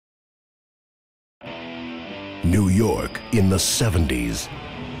New York in the 70s.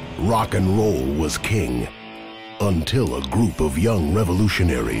 Rock and roll was king until a group of young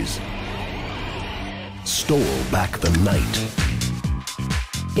revolutionaries stole back the night.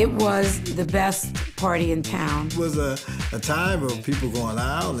 It was the best party in town. It was a time of people going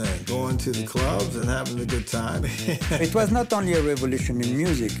out and going to the clubs and having a good time. It was not only a revolution in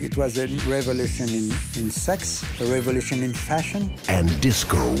music, it was a revolution in sex, a revolution in fashion. And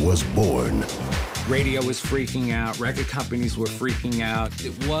disco was born. Radio was freaking out, record companies were freaking out.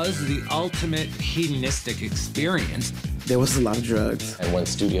 It was the ultimate hedonistic experience. There was a lot of drugs. And when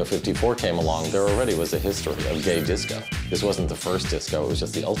Studio 54 came along, there already was a history of gay disco. This wasn't the first disco, it was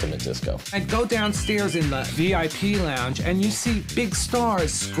just the ultimate disco. I'd go downstairs in the VIP lounge and you see big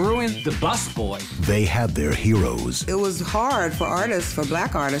stars screwing the busboy. They had their heroes. It was hard for artists, for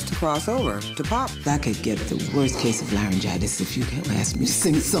black artists, to cross over, to pop. I could get the worst case of laryngitis if you asked me to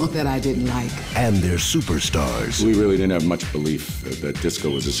sing a song that I didn't like. And their superstars. We really didn't have much belief that disco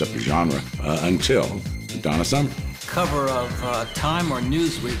was a separate genre until Donna Summer. Cover of Time or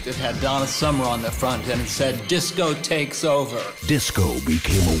Newsweek that had Donna Summer on the front and it said, "Disco takes over." Disco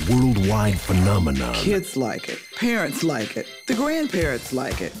became a worldwide phenomenon. Kids like it, parents like it, the grandparents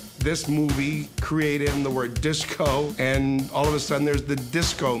like it. This movie created the word disco, and all of a sudden there's the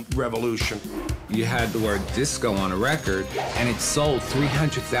disco revolution. You had the word disco on a record, and it sold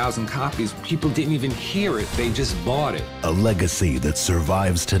 300,000 copies. People didn't even hear it, they just bought it. A legacy that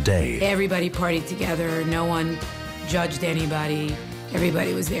survives today. Everybody partied together, no one judged anybody.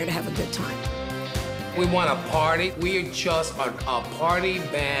 Everybody was there to have a good time. We want to party. We are just a party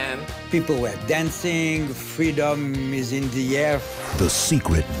band. People were dancing, freedom is in the air. The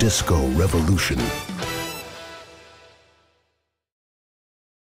secret disco revolution.